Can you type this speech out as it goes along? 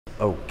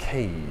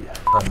Okay,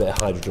 add a bit of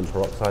hydrogen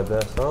peroxide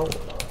there, so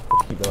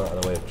keep them out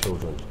of the way of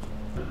children.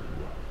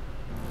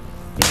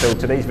 So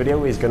today's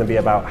video is going to be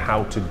about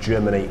how to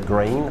germinate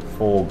grain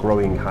for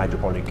growing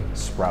hydroponic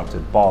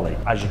sprouted barley.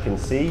 As you can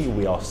see,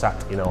 we are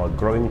sat in our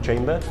growing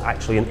chamber,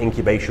 actually an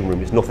incubation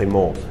room, it's nothing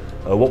more.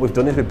 What we've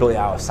done is we've built it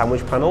out of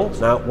sandwich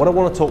panels. Now, what I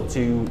want to talk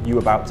to you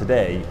about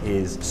today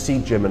is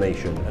seed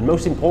germination, and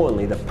most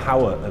importantly, the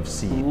power of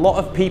seed. A lot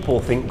of people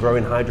think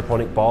growing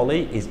hydroponic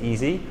barley is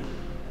easy,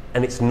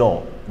 and it's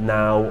not.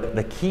 Now,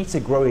 the key to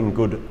growing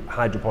good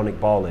hydroponic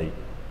barley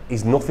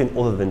is nothing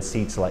other than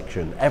seed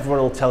selection. Everyone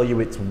will tell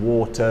you it's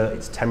water,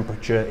 it's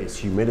temperature, it's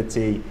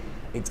humidity.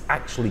 It's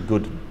actually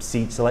good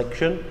seed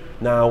selection.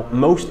 Now,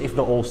 most, if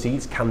not all,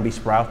 seeds can be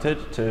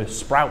sprouted. To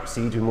sprout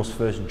seeds, we must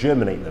first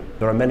germinate them.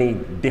 There are many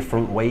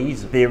different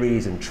ways,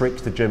 theories and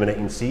tricks to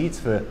germinating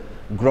seeds for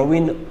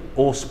growing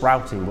or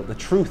sprouting, but the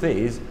truth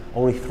is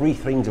only 3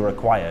 things are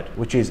required,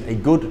 which is a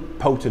good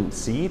potent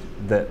seed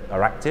that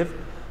are active,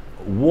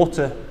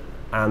 water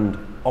and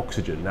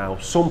oxygen. Now,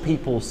 some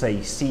people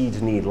say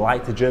seeds need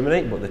light to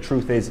germinate, but the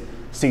truth is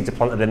seeds are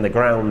planted in the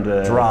ground,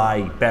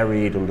 dry,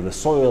 buried under the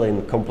soil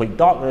in complete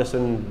darkness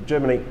and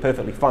germinate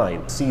perfectly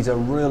fine. Seeds are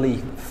really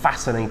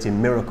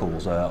fascinating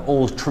miracles.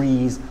 All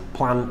trees,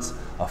 plants,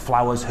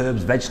 flowers,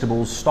 herbs,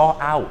 vegetables start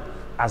out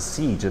as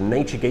seeds, and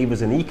nature gave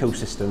us an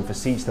ecosystem for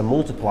seeds to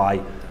multiply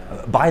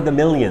by the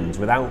millions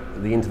without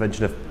the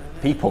intervention of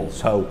people.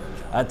 So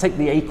take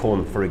the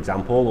acorn, for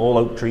example. All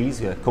oak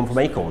trees come from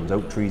acorns.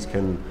 Oak trees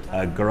can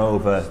grow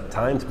over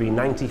time to be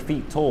 90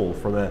 feet tall,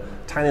 from a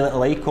tiny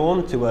little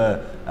acorn to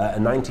a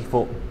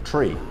 90-foot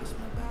tree,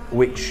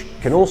 which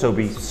can also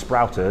be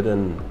sprouted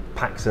and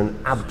packs an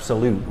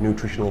absolute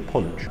nutritional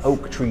punch.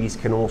 Oak trees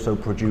can also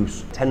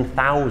produce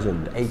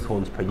 10,000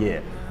 acorns per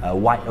year.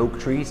 White oak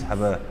trees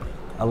have a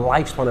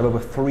lifespan of over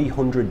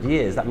 300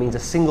 years. That means a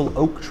single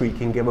oak tree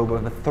can give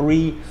over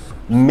 3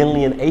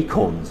 million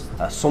acorns.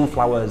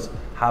 Sunflowers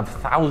have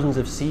thousands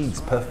of seeds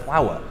per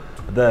flower.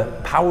 The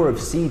power of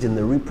seeds and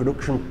the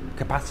reproduction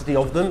capacity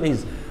of them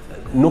is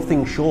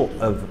nothing short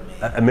of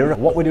a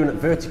miracle. What we're doing at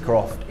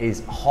Verticroft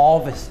is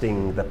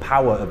harvesting the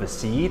power of a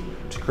seed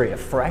to create a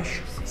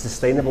fresh,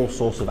 sustainable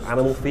source of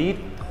animal feed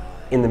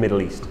in the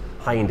Middle East.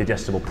 High in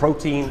digestible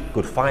protein,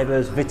 good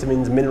fibers,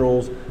 vitamins,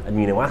 minerals,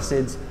 amino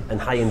acids, and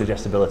high in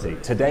digestibility.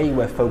 Today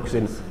we're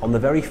focusing on the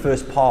very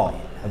first part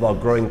of our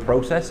growing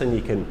process, and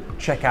you can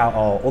check out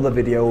our other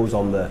videos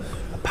on the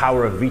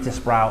power of Vita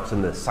sprouts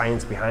and the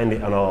science behind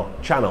it on our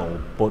channel.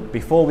 But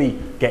before we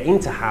get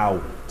into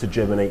how to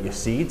germinate your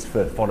seeds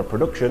for fodder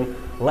production,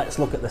 let's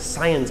look at the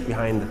science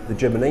behind the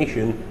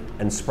germination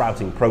and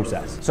sprouting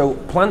process. So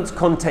plants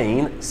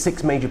contain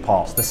 6 major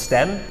parts: the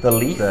stem, the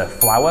leaf, the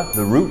flower,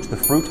 the root, the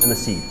fruit, and the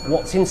seed.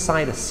 What's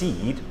inside a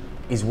seed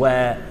is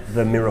where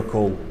the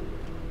miracle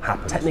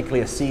happens.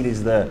 Technically, a seed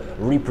is the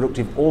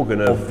reproductive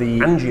organ of the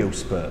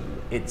angiosperm.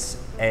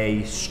 It's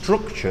a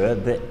structure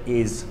that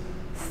is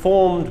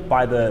formed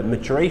by the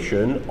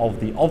maturation of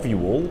the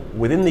ovule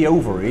within the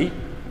ovary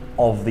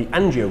of the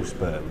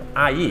angiosperm,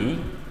 i.e.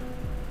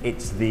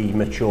 it's the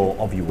mature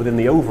ovule within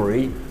the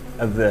ovary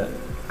of the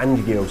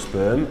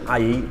angiosperm,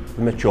 i.e.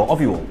 the mature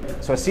ovule.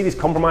 So a seed is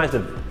comprised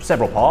of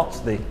several parts.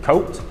 The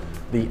coat,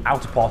 the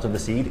outer part of the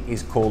seed,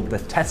 is called the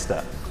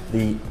testa.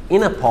 The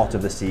inner part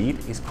of the seed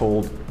is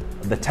called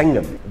the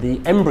tegum.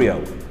 The embryo,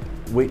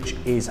 which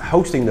is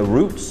hosting the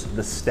roots,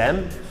 the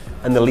stem,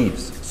 and the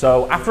leaves.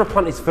 So after a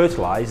plant is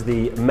fertilized,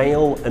 the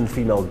male and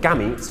female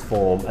gametes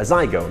form a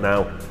zygote.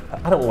 Now,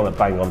 I don't want to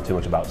bang on too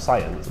much about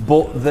science,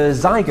 but the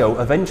zygote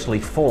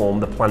eventually form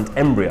the plant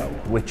embryo,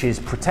 which is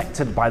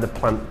protected by the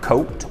plant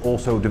coat,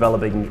 also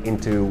developing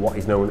into what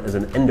is known as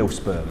an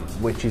endosperm,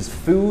 which is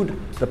food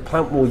the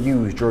plant will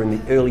use during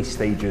the early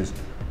stages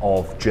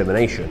of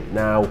germination.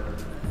 Now,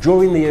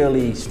 during the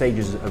early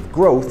stages of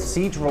growth,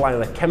 seeds rely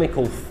on a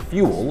chemical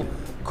fuel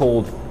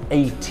called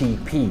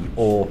ATP,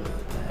 or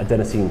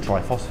adenosine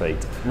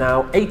triphosphate.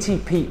 Now,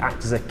 ATP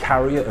acts as a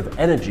carrier of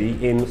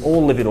energy in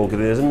all living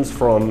organisms,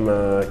 from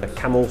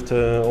camels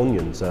to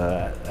onions.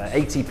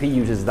 ATP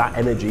uses that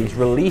energy, is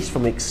released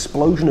from the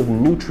explosion of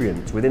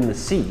nutrients within the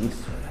seed,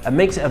 and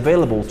makes it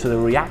available to the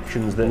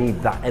reactions that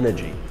need that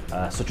energy,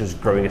 such as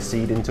growing a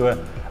seed into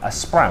a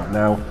sprout.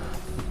 Now,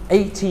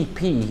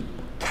 ATP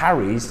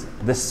carries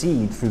the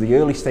seed through the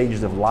early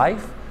stages of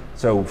life,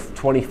 so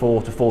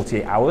 24 to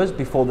 48 hours,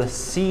 before the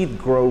seed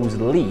grows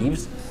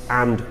leaves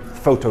and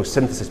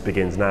photosynthesis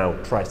begins. Now,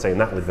 try saying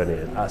that with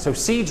veneers. So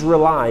seeds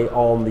rely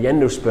on the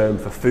endosperm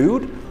for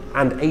food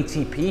and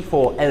ATP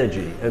for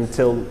energy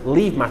until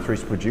leaf matter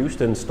is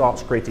produced and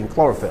starts creating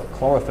chlorophyll.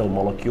 Chlorophyll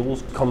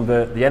molecules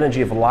convert the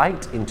energy of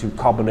light into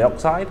carbon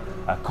dioxide,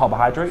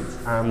 carbohydrates,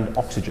 and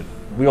oxygen.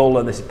 We all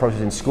learn this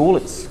process in school.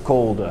 It's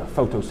called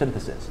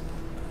photosynthesis.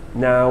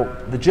 Now,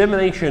 the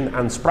germination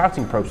and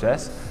sprouting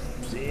process,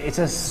 it's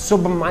a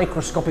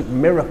submicroscopic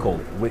miracle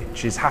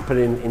which is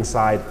happening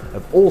inside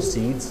of all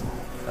seeds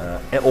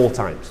at all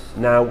times.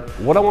 Now,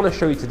 what I want to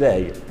show you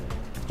today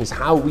is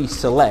how we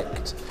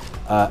select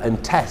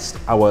and test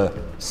our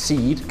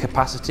seed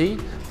capacity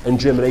and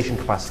germination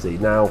capacity.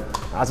 Now,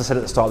 as I said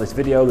at the start of this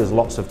video, there's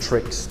lots of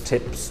tricks,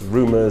 tips,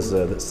 rumors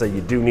that say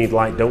you do need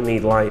light, don't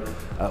need light.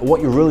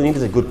 What you really need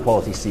is a good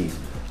quality seed.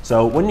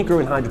 So when you're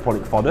growing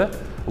hydroponic fodder,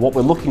 what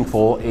we're looking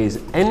for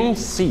is any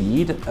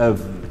seed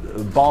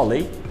of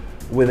barley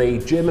with a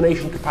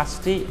germination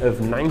capacity of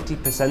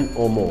 90%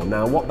 or more.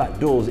 Now, what that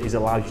does is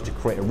allows you to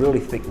create a really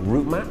thick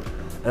root mat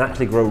and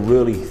actually grow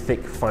really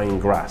thick, fine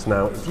grass.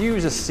 Now, if you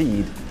use a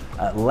seed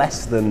at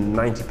less than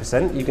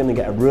 90%, you're gonna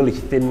get a really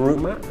thin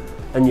root mat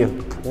and your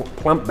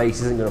plant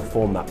base isn't gonna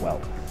form that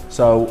well.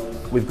 So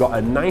we've got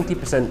a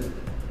 90%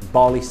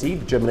 barley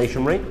seed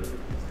germination rate.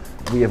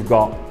 We have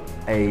got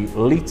a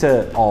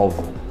litre of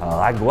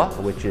agua,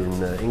 which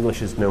in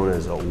English is known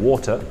as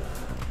water,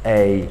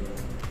 a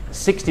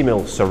 60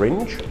 ml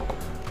syringe,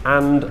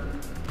 and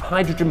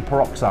hydrogen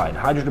peroxide.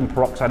 Hydrogen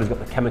peroxide has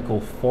got the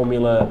chemical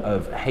formula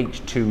of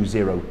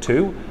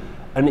H2O2,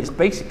 and it's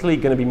basically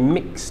going to be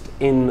mixed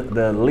in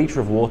the litre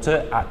of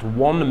water at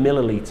 1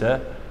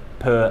 milliliter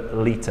per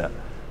litre.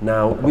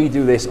 Now, we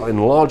do this in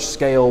large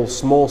scale,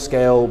 small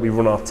scale, we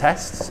run our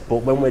tests, but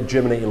when we're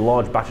germinating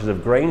large batches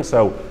of grain,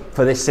 so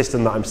for this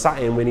system that I'm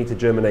sat in, we need to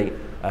germinate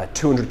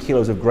 200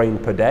 kilos of grain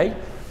per day,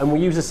 and we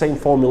use the same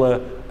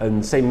formula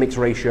and same mix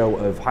ratio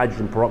of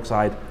hydrogen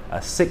peroxide,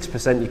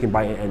 6% you can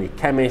buy it at any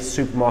chemist,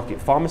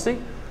 supermarket, pharmacy,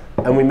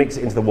 and we mix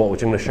it into the water,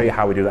 which I'm going to show you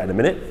how we do that in a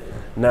minute.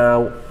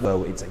 Now,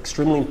 though, it's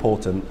extremely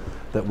important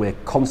that we're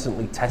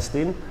constantly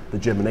testing the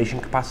germination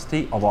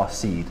capacity of our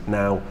seed.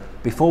 Now,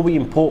 before we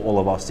import all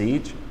of our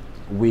seeds,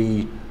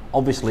 we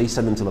obviously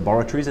send them to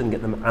laboratories and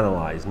get them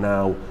analysed.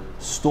 Now,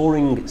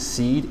 storing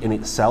seed in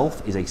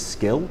itself is a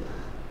skill,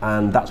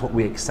 and that's what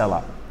we excel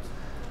at.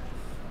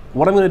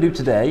 What I'm going to do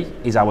today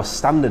is our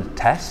standard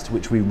test,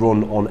 which we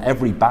run on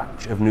every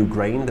batch of new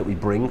grain that we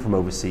bring from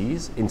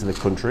overseas into the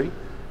country,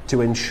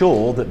 to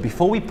ensure that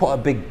before we put a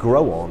big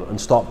grow on and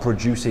start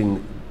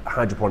producing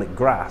hydroponic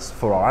grass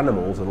for our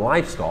animals and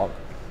livestock,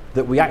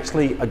 that we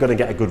actually are going to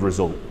get a good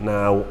result.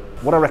 Now,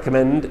 what I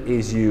recommend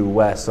is you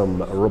wear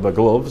some rubber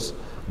gloves,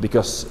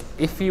 because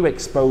if you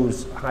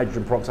expose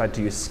hydrogen peroxide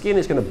to your skin,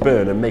 it's going to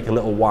burn and make a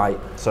little white.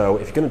 So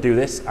if you're going to do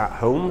this at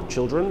home,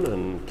 children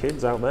and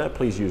kids out there,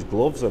 please use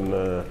gloves,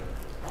 and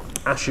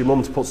ask your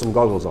mum to put some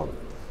goggles on.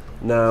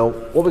 Now,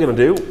 what we're going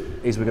to do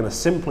is we're going to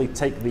simply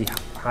take the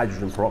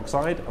hydrogen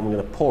peroxide and we're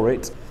going to pour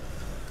it.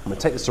 I'm going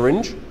to take the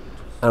syringe and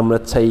I'm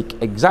going to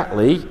take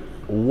exactly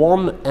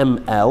 1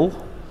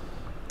 ml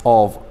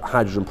of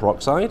hydrogen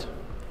peroxide.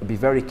 Be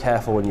very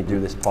careful when you do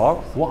this part.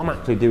 What I'm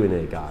actually doing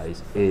here,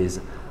 guys, is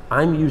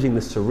I'm using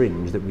the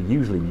syringe that we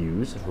usually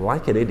use,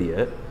 like an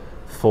idiot,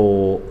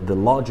 for the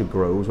larger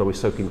grows where we're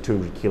soaking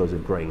 200 kilos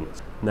of grain.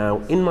 Now,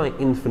 in my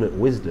infinite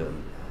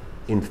wisdom,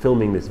 in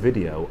filming this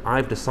video,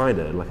 I've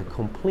decided, like a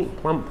complete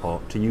plant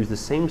pot, to use the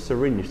same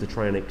syringe to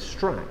try and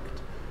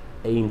extract,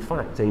 in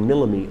fact, a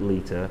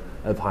milliliter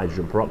of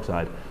hydrogen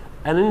peroxide.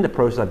 And in the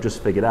process, I've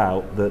just figured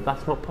out that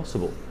that's not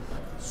possible.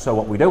 So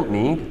what we don't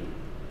need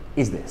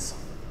is this.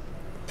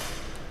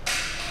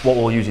 What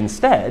we'll use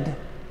instead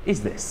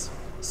is this.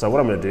 So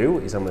what I'm going to do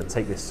is I'm going to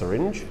take this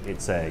syringe,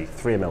 it's a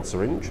 3 ml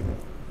syringe, and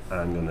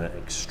I'm going to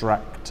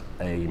extract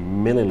a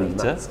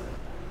milliliter.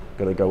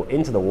 Going to go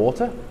into the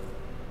water.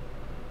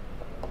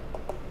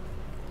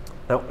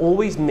 Now,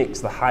 always mix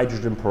the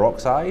hydrogen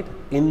peroxide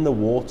in the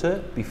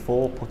water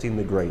before putting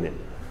the grain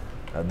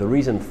in. The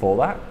reason for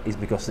that is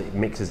because it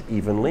mixes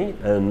evenly,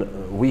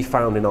 and we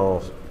found in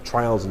our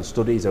trials and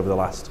studies over the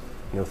last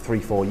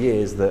 3-4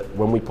 years that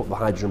when we put the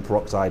hydrogen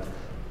peroxide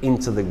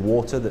into the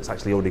water that's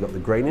actually already got the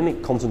grain in,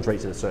 it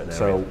concentrates in a certain area.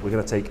 So we're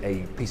going to take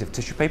a piece of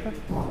tissue paper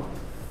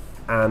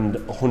and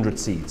 100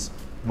 seeds.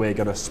 We're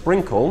going to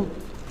sprinkle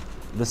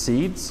the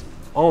seeds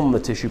on the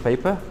tissue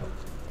paper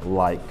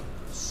like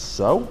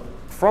so.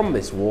 From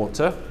this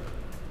water,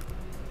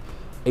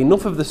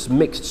 enough of this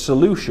mixed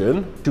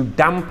solution to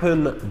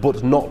dampen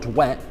but not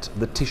wet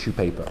the tissue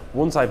paper.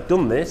 Once I've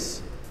done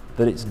this,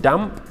 then it's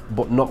damp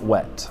but not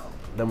wet.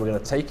 Then we're going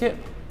to take it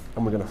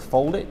and we're going to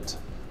fold it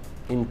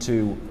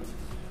into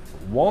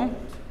one,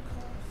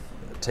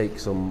 take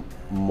some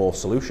more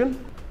solution,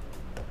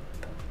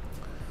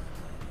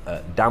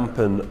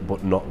 dampen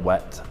but not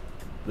wet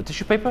the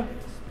tissue paper,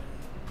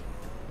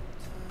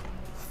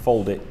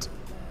 fold it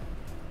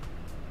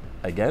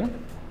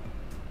again,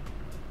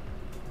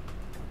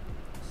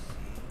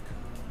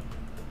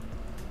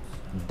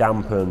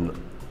 dampen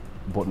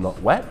but not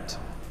wet.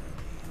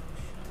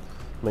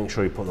 Make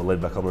sure you put the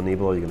lid back on the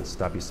needle or you're going to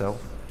stab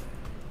yourself.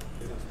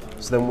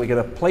 So then we're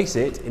going to place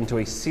it into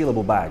a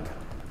sealable bag.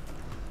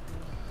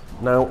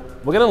 Now,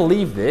 we're going to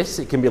leave this,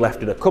 it can be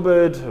left in a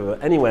cupboard or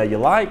anywhere you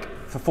like,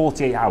 for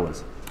 48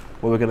 hours.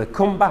 Where we're going to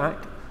come back,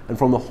 and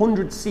from the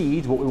 100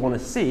 seeds, what we want to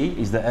see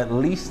is that at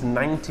least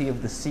 90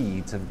 of the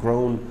seeds have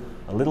grown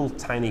a little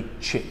tiny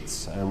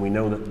chits, and we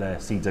know that their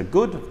seeds are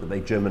good, that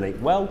they germinate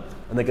well,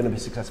 and they're going to be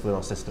successful in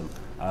our system.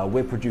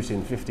 We're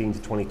producing 15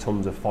 to 20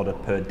 tons of fodder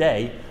per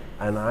day,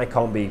 and I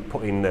can't be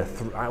putting,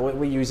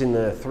 we're using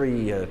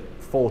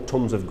 3-4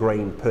 tons of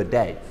grain per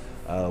day.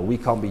 We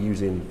can't be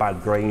using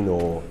bad grain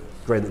or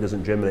grain that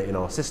doesn't germinate in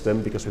our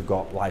system because we've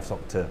got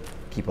livestock to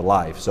keep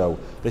alive. So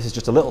this is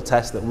just a little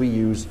test that we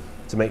use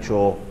to make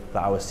sure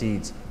that our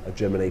seeds are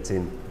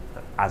germinating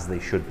as they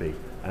should be.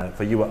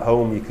 For you at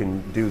home, you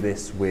can do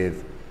this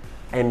with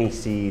any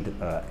seed,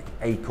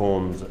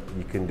 acorns,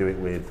 you can do it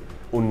with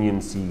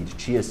onion seeds,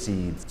 chia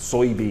seeds,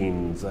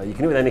 soybeans, you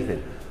can do it with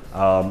anything.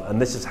 And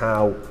this is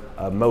how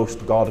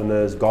most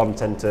gardeners, garden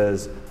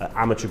centres,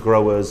 amateur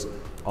growers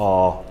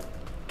are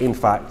in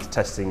fact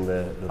testing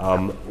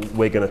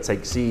we're going to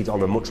take seeds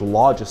on a much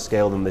larger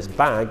scale than this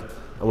bag,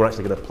 and we're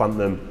actually going to plant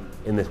them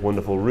in this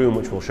wonderful room,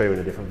 which we'll show you in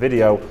a different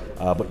video,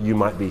 but you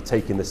might be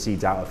taking the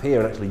seeds out of here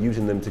and actually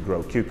using them to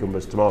grow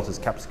cucumbers, tomatoes,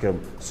 capsicum,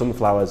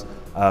 sunflowers,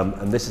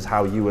 and this is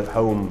how you at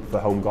home, for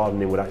home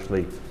gardening, would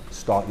actually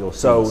start your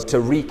seeds. So to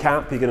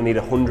recap, you're going to need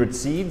 100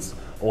 seeds,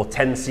 or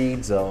 10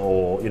 seeds,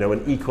 or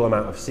an equal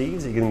amount of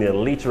seeds. You're going to need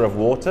 1 litre of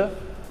water,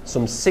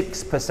 some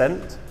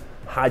 6%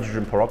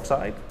 hydrogen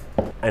peroxide,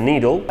 a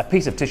needle, a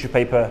piece of tissue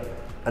paper,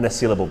 and a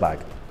sealable bag.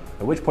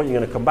 At which point you're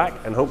going to come back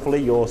and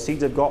hopefully your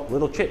seeds have got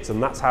little chits,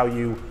 and that's how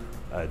you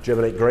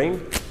germinate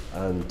grain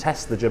and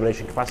test the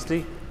germination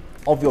capacity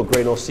of your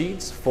grain or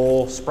seeds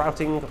for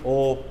sprouting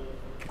or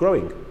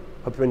growing.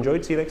 Hope you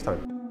enjoyed. See you next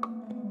time.